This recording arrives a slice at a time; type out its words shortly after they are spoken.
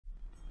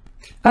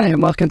Hi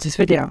and welcome to this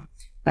video.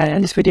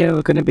 In this video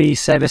we're going to be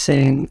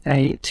servicing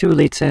a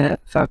 2-litre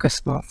Focus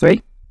Sport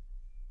 3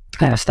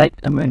 state,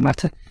 doesn't really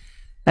matter.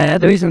 The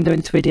reason I'm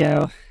doing this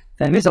video,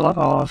 there is a lot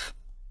of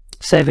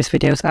service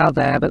videos out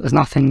there, but there's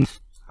nothing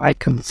I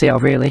can see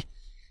of really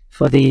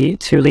for the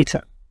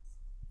 2-litre.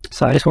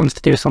 So I just wanted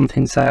to do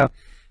something, so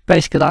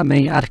basically let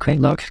me had a quick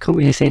look, couldn't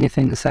really see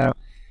anything, so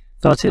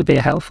thought it would be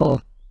a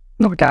helpful,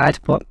 not a guide,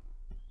 but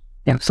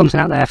something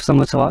out there for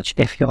someone to watch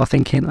if you're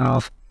thinking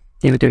of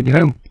doing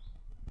your own.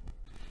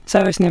 So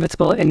it's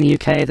inevitable in the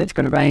UK that it's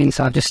going to rain,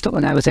 so I've just stuck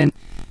the nose in,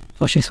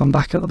 push this one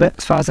back a little bit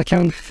as far as I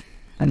can,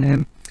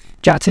 and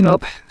jacked him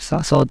up, so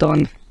that's all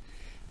done.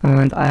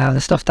 And I have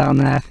the stuff down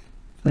there,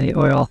 the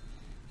oil,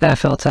 air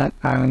filter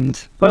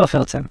and oil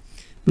filter.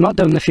 I'm not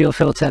doing the fuel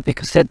filter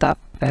because I did that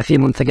a few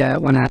months ago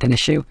when I had an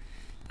issue,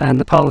 and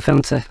the polymer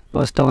filter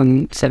was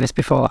done service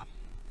before.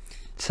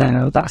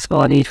 So that's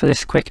all I need for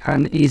this quick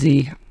and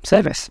easy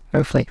service,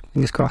 hopefully,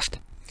 fingers crossed.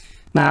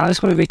 Now I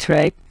just want to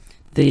reiterate,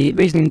 the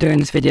reason I'm doing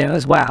this video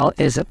as well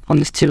is that on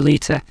this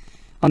 2-litre,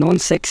 on the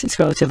 1.6 it's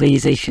relatively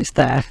easy, it's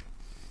there,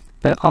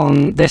 but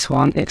on this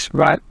one it's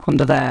right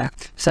under there.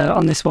 So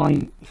on this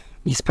one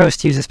you're supposed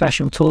to use a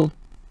special tool,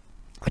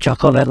 which I'll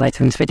cover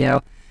later in this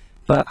video,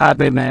 but I'll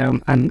bring my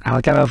own and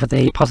I'll go over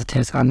the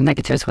positives and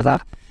negatives with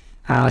that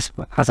as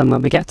and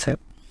when we get to it.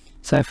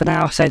 So for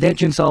now, say the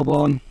engine's all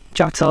worn,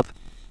 jacked up,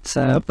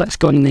 so let's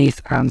go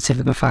underneath and see if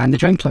we can find the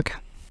drain plug.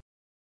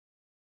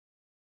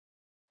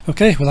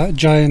 Okay, well that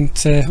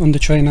giant under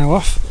tray now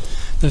off.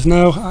 There's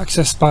no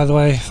access, by the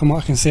way, from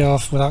what I can see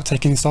of, without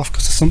taking this off,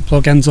 because the sump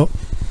plug ends up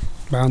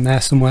around there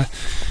somewhere,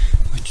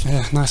 which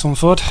nice one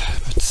Ford,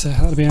 but that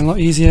would have been a lot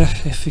easier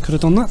if you could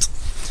have done that.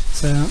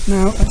 So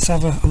now let's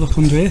have a look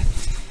under here.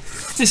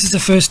 This is the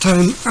first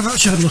time I've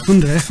actually had a look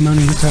under here from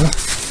owning the car.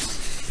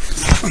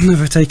 I've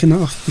never taken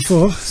that off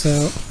before, so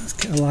let's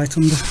get a light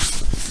under.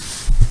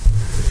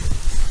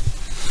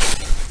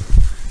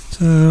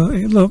 So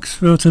it looks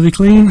relatively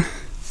clean.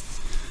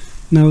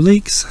 No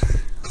leaks.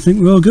 I think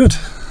we're all good.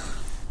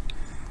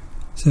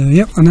 So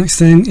yep, the next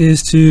thing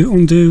is to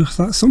undo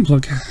that sump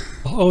plug.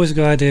 Always a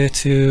good idea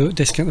to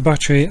disconnect the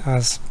battery,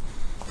 as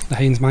the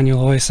Haynes manual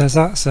always says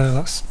that, so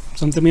that's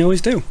something we always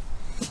do.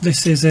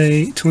 This is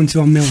a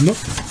 21mm nut,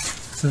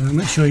 so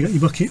make sure you got your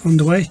bucket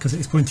underway because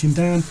it is pointing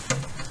down.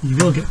 You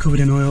will get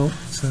covered in oil,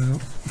 so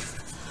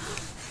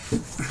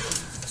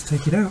let's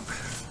take it out.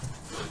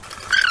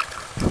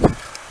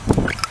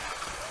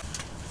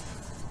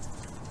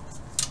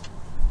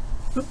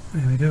 Oh,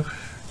 there we go.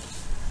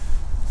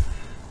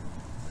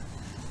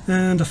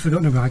 And I've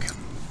forgotten a rag.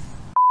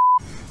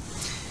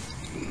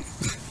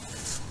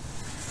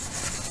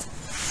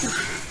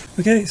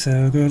 Okay, so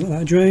I'm going to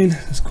let that drain.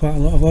 There's quite a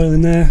lot of oil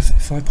in there,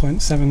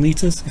 5.7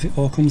 litres if it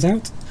all comes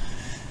out.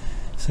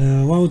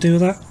 So while we do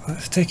that,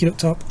 let's take it up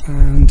top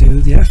and do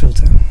the air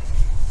filter.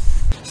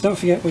 So don't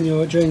forget, when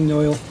you're draining the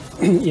oil,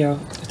 to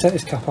take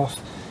this cap off,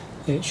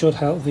 it should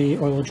help the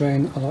oil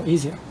drain a lot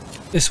easier.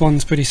 This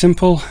one's pretty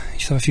simple. You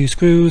just have a few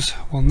screws,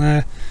 one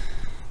there,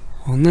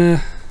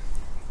 and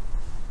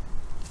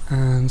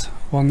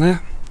one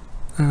there,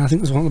 and I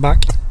think there's one at the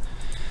back.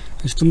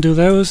 Just undo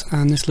those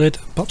and this lid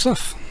pops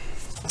off.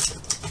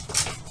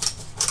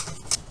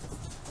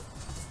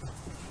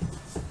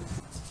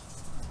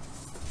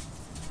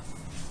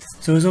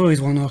 So there's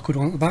always one awkward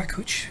one at the back,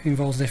 which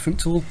involves a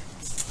different tool.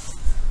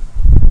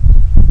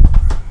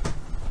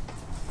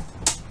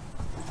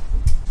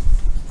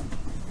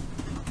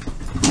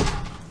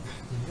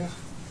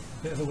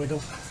 Bit of a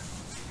wiggle,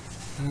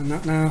 and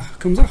that now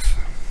comes off.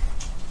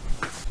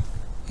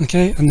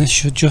 Okay, and this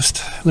should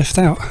just lift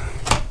out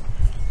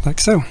like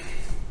so.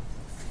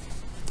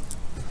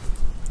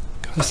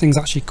 God, this thing's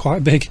actually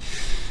quite big,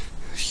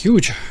 it's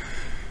huge.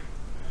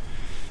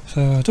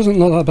 So it doesn't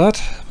look that bad,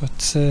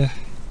 but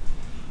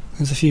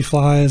there's a few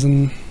flies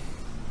and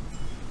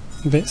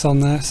bits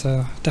on there,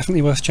 so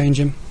definitely worth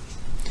changing.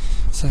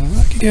 So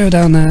that could go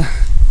down there.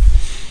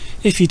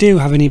 If you do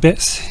have any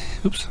bits,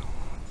 oops.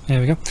 There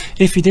we go.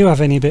 If you do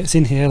have any bits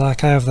in here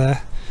like I have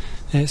there,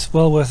 it's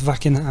well worth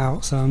vacuuming that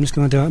out, so I'm just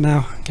going to do it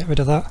now, get rid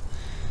of that.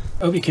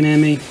 Hope you can hear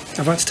me.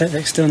 I've had to take the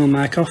external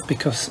mic off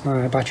because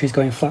my battery's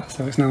going flat,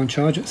 so it's now on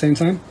charge at the same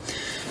time.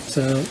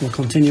 So we'll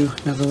continue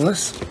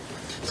nevertheless.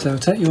 So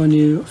take your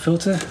new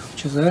filter,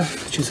 which is there,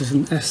 which is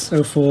an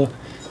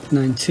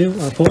S0492.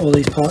 I'll put all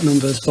these part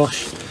numbers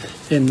Bosch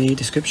in the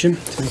description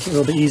to make it a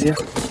little bit easier,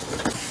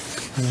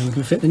 and then we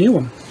can fit the new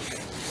one.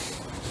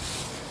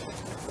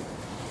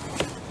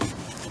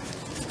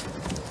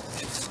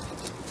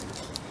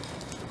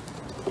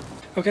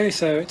 Okay,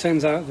 so it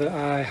turns out that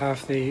I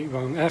have the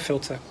wrong air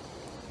filter.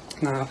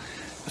 Now,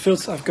 the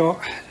filter I've got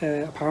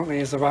apparently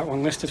is the right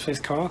one listed for this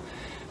car,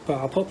 but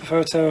I'll put up a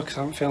photo because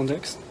I haven't filmed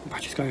it because the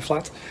battery's going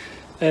flat.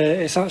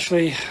 It's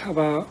actually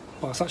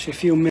it's actually a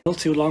few mil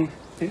too long.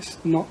 It's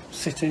not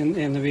sitting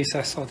in the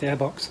recess of the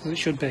airbox as it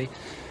should be.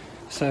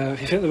 So if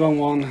you fit the wrong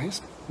one,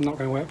 it's not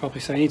going to work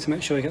properly, so you need to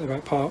make sure you get the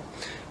right part.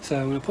 So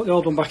I'm going to put the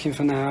old one back in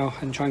for now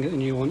and try and get the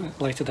new one at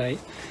a later date.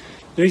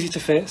 They're easy to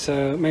fit,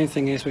 so main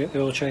thing is we get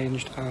the oil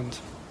changed and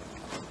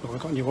well, I've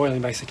got new oil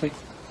in basically.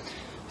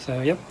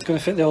 So yeah, it's going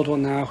to fit the old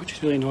one now, which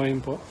is really annoying,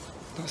 but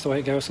that's the way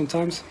it goes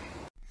sometimes.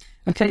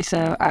 Okay,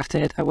 so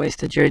after a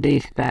wasted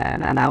journey,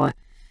 an hour,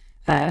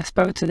 I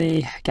spoke to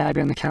the guy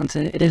behind the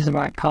counter. It is the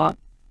right part.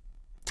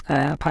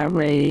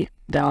 Apparently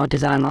they are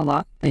designed like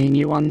that. The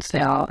new ones, they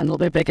are a little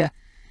bit bigger.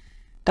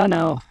 Don't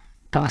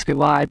ask me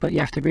why, but you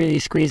have to really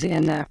squeeze it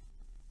in there.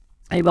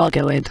 It will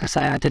go in. I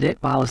say I did it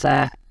while I was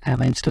there, and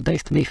when stood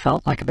next to me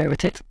felt like a bit of a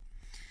tit.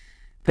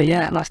 But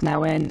yeah, that's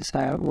now in,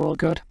 so we're all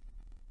good.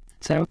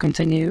 So we'll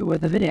continue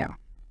with the video.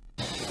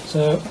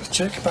 So let's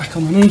check back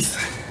underneath.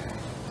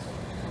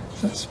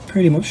 That's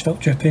pretty much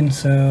stopped dripping,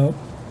 so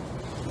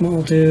what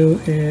I'll do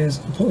is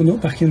put the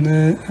nut back in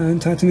there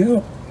and tighten it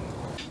up.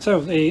 So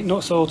the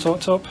nut's all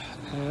torqued up,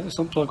 the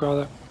sump plug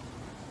rather.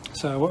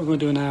 So what we're going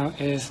to do now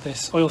is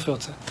this oil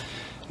filter.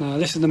 Now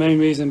this is the main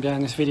reason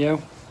behind this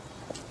video.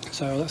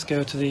 So let's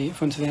go to the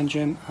front of the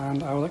engine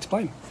and I will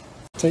explain.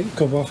 Take the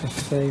cover off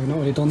if you've not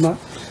already done that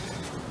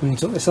when you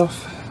took this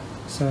off.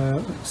 So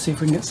let's see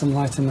if we can get some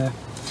light in there.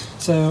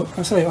 So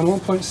I'll say on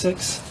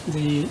 1.6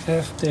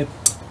 the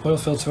oil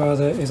filter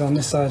rather is on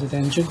this side of the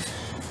engine.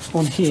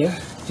 On here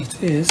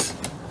it is,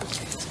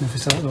 let's move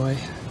this out of the way.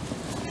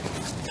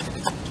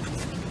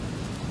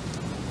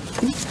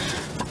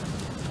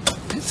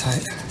 A bit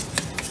tight.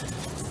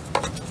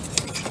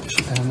 Push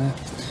it down there.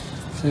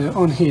 So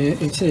on here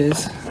it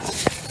is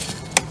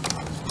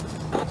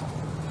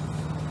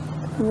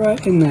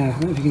right in there. I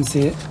don't know if you can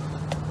see it,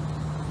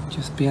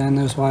 just behind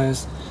those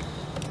wires.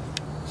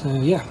 So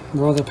yeah,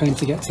 rather a pain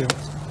to get to.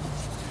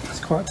 It's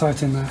quite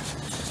tight in there.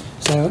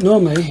 So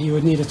normally you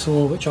would need a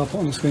tool, which I'll put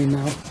on the screen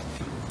now.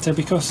 So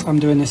because I'm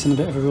doing this in a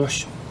bit of a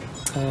rush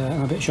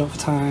and a bit short for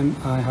time,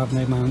 I have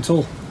made my own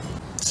tool.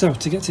 So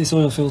to get to this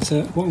oil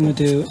filter, what I'm going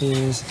to do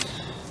is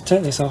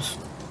take this off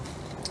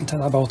and take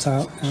that bolt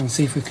out and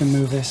see if we can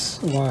move this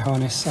wire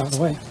harness out of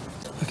the way.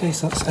 Okay,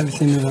 so that's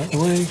everything moved out of the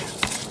way.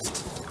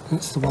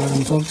 That's the wire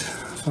unplugged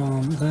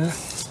from there,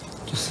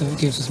 just so it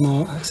gives us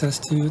more access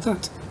to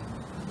that.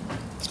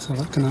 So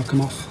that can now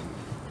come off.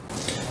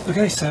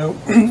 Okay, so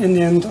in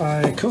the end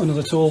I cut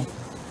another tool.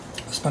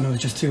 The spanner was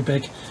just too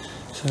big,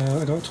 so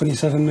I got a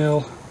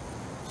 27mm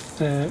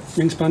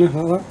ring spanner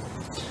like that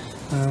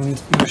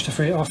and managed to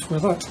free it off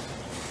with that.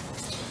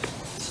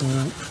 So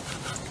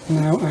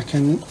now I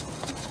can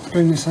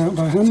bring this out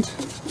by hand,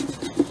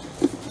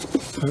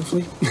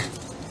 hopefully.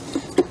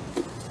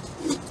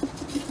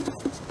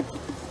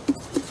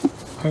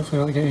 Hopefully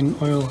without getting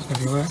oil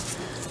everywhere.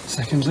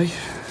 Secondly, see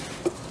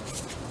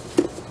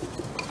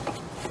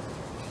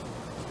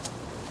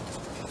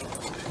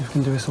if I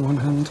can do this with one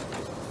hand.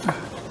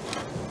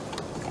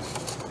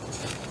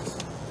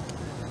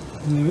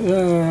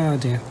 Ah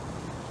dear,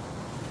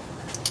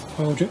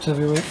 oil drips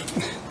everywhere.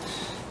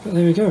 But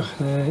there we go,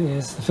 there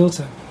is the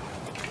filter.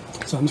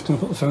 So I'm just going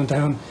to put the phone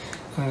down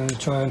and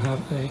try and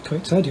have a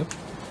quick tidy up.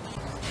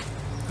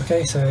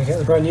 Okay, so you get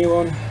the brand new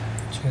one,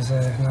 which is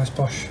a nice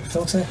Bosch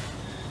filter.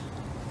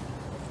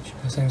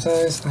 The same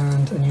size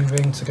and a new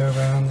ring to go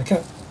around the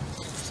cap.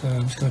 So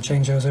I'm just going to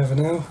change those over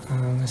now,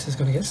 and this is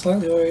going to get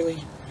slightly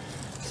oily.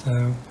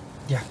 So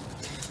yeah,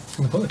 I'm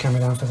going to put the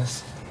camera down for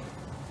this.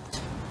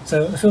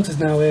 So the filter's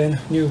now in,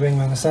 new ring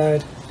around the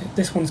side.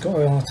 This one's got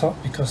oil on the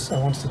top because I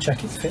wanted to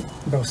check it fit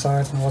both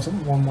sides and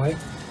wasn't one way.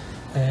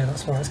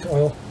 That's why it's got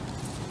oil.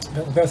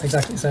 But they're both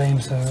exactly the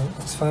same, so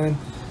that's fine.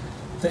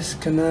 This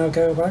can now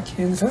go back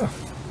in the car.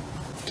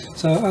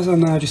 So as I'm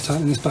now just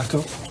tightening this back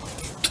up,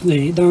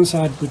 the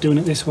downside with doing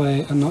it this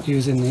way and not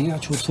using the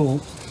actual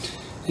tool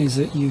is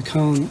that you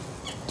can't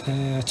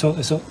torque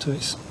this up to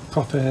its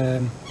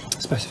proper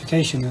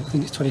specification. I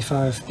think it's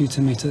 25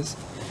 Newton meters.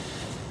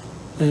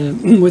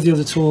 With the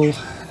other tool,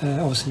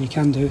 obviously you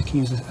can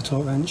use a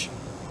torque wrench.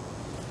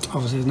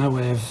 Obviously there's no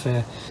way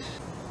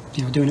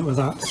of doing it with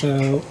that.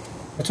 So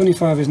a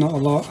 25 is not a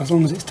lot, as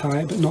long as it's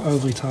tight, but not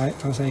overly tight,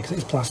 I'll say, because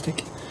it's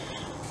plastic.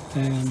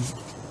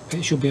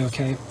 It should be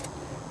okay.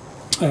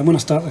 When I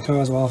start the car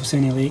as well, if I see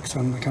any leaks,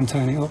 I can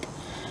turn it up.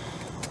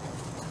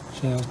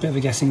 So it's a bit of a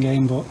guessing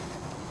game, but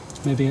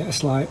maybe a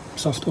slight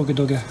soft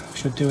ugga-dugga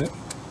should do it.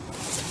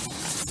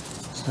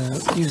 So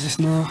use this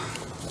now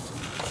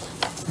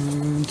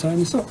and tighten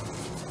this up.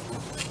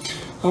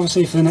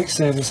 Obviously for the next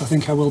service I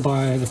think I will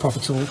buy the proper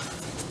tool.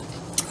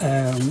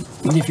 And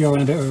if you're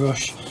in a bit of a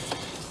rush,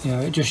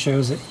 it just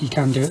shows that you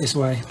can do it this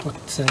way, but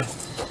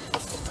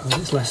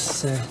it's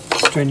less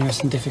strenuous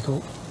and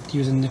difficult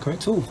using the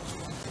correct tool.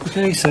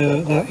 Okay,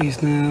 so that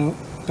is now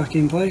back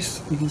in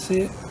place, you can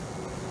see it.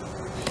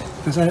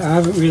 As I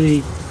haven't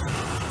really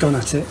gone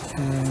at it,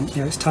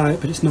 it's tight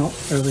but it's not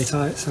overly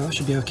tight, so that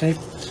should be okay.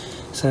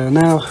 So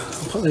now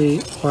I'll put the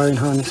wiring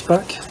harness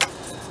back,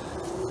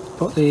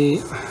 put the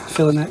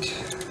filler neck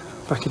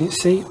back in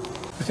its seat.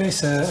 Okay,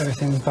 so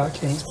everything's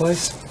back in its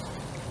place,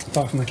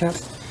 apart from the cap.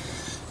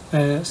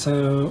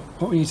 So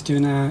what we need to do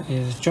now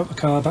is drop the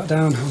car back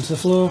down onto the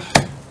floor,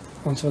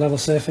 onto a level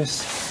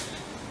surface,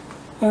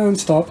 and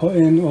start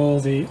putting all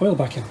the oil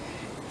back in.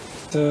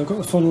 So I've got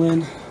the funnel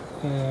in.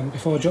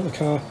 Before I drop the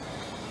car,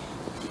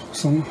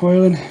 some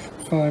oil in,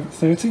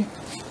 530.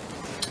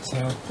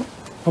 So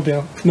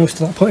probably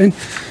most of that put in,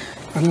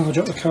 and then I'll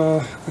drop the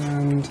car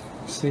and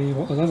see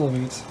what the level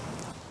reads.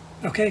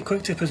 Okay,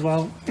 quick tip as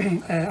well,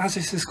 as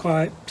this is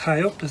quite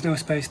high up, there's no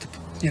space to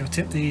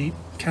tip the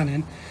can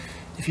in.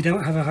 If you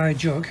don't have a high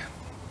jug,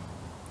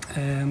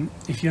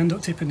 if you end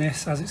up tipping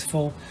this as it's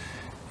full,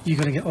 you're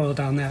going to get oil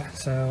down there.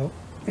 So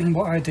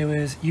what I do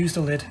is use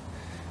the lid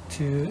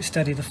to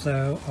steady the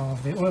flow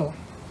of the oil.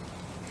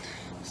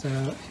 So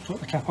you put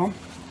the cap on,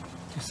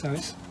 just so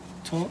it's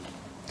taut,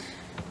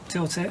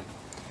 tilt it,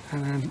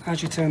 and then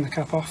as you turn the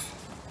cap off,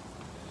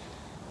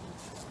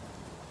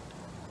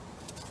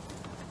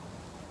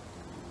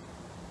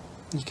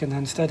 you can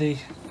then steady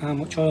how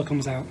much oil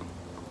comes out.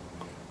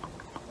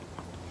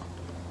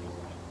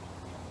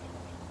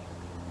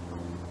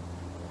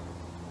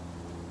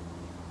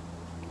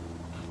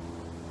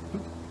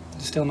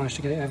 Still managed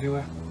to get it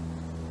everywhere.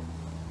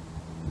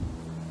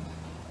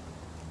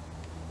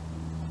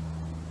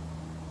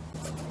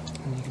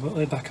 And you can put the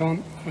lid back on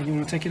when you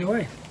want to take it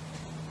away.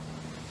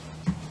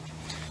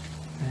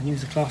 And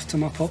use the cloth to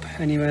mop up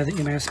anywhere that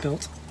you may have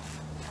spilt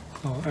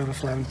or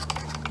overflown.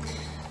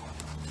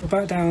 Go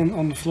back down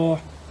on the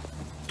floor.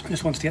 I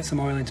just wanted to get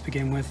some oil in to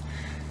begin with.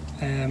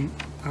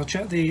 I'll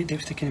check the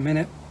dipstick in a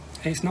minute.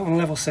 It's not on a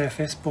level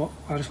surface, but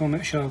I just want to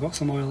make sure I've got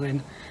some oil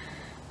in,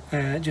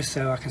 just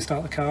so I can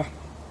start the car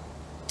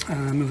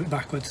and move it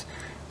backwards.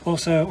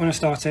 Also, when I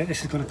start it,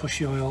 this is going to push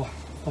the oil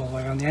all the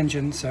way around the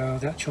engine, so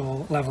the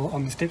actual level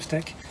on this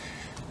dipstick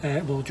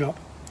will drop.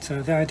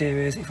 So the idea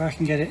is, if I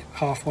can get it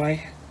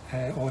halfway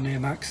or near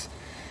max,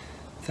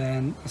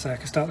 then I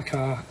can start the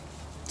car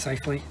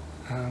safely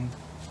and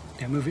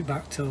move it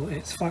back till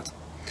it's flat,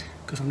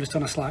 because I'm just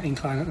on a slight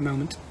incline at the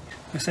moment.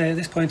 I say at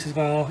this point as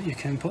well, you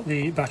can put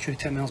the battery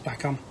terminals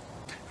back on,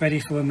 ready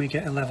for when we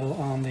get a level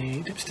on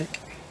the dipstick,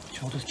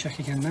 which I'll just check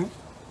again now.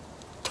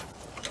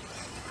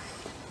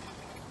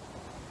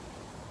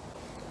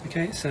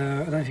 Okay, so I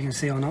don't know if you can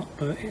see or not,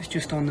 but it's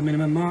just on the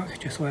minimum mark,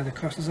 just where the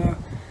crosses are.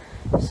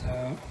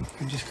 So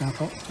I'm just going to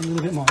put a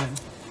little bit more in.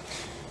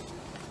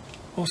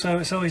 Also,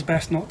 it's always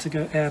best not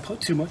to put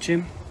too much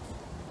in,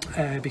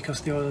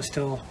 because the oil is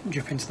still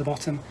dripping to the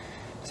bottom.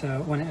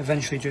 So when it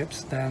eventually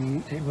drips,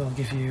 then it will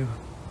give you,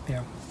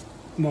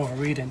 more of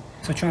a reading.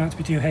 So try not to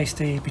be too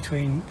hasty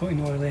between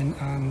putting oil in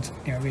and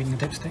reading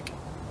the dipstick.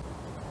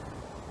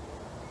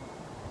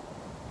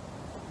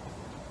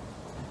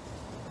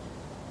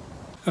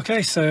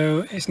 Okay,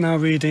 so it's now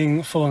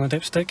reading full on the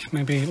dipstick,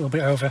 maybe a little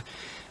bit over.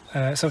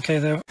 It's okay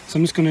though. So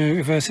I'm just going to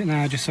reverse it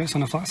now, just so it's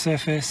on a flat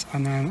surface,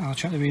 and then I'll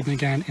check the reading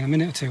again in a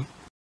minute or two.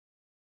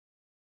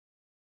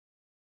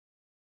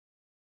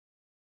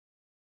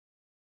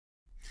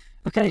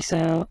 Okay,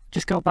 so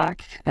just got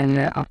back, and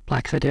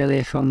like I said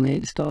earlier, from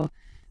the store,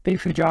 been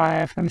through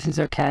drive, everything's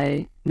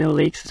okay, no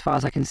leaks as far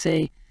as I can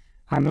see.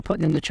 I'm going to put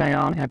the under tray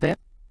on in a bit,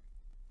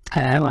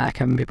 when I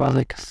can be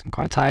bothered, because I'm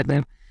quite tired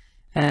now.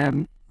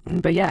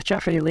 But yeah,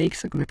 check for any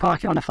leaks. I'm going to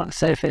park it on a flat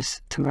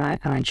surface tonight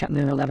and then check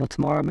the level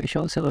tomorrow, make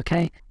sure it's all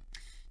okay.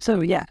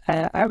 So yeah,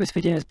 I hope this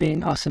video has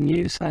been of some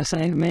use. As I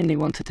say, I mainly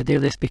wanted to do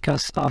this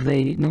because of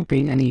the not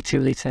being any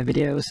 2-litre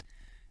videos,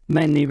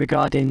 mainly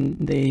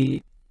regarding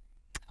the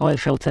oil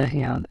filter,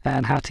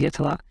 and how to get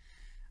to that.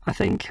 I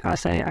think,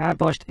 I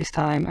botched this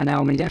time, and now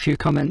I'm going to get a few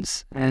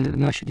comments,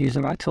 and I should use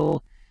the right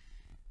tool.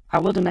 I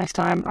will do next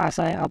time.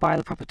 I'll buy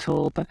the proper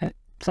tool, but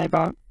say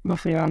about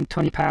roughly around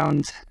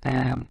 £20.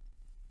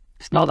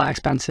 It's not that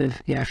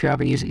expensive, if you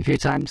ever use it a few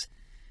times.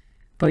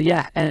 But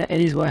yeah,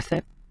 it is worth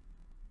it.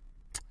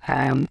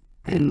 And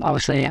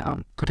obviously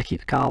I'm going to keep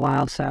the car a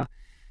while, so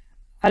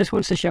I just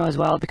wanted to show as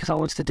well, because I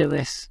wanted to do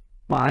this,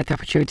 I had the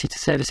opportunity to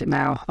service it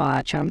now, I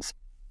had a chance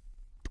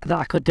that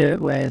I could do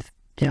it with,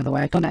 the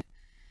way I've done it.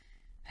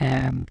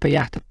 But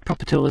yeah, the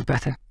proper tool is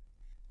better.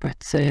 But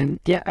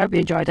yeah, I hope you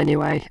enjoyed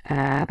anyway,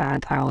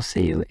 and I'll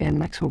see you in the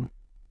next one.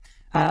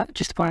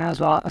 Just to point out as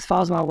well, as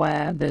far as I'm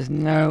aware, there's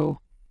no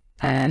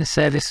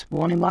service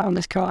warning light on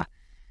this car.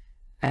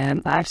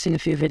 I've seen a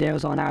few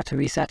videos on how to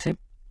reset it.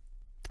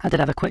 I did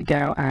have a quick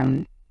go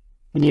and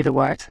neither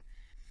worked.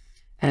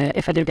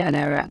 If I do get an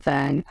error,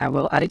 then I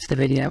will add it to the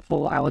video,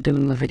 or I will do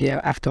another video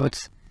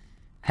afterwards.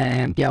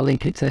 Yeah, I'll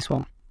link it to this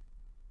one.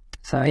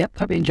 So yep,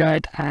 hope you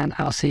enjoyed, and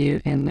I'll see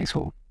you in the next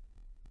one.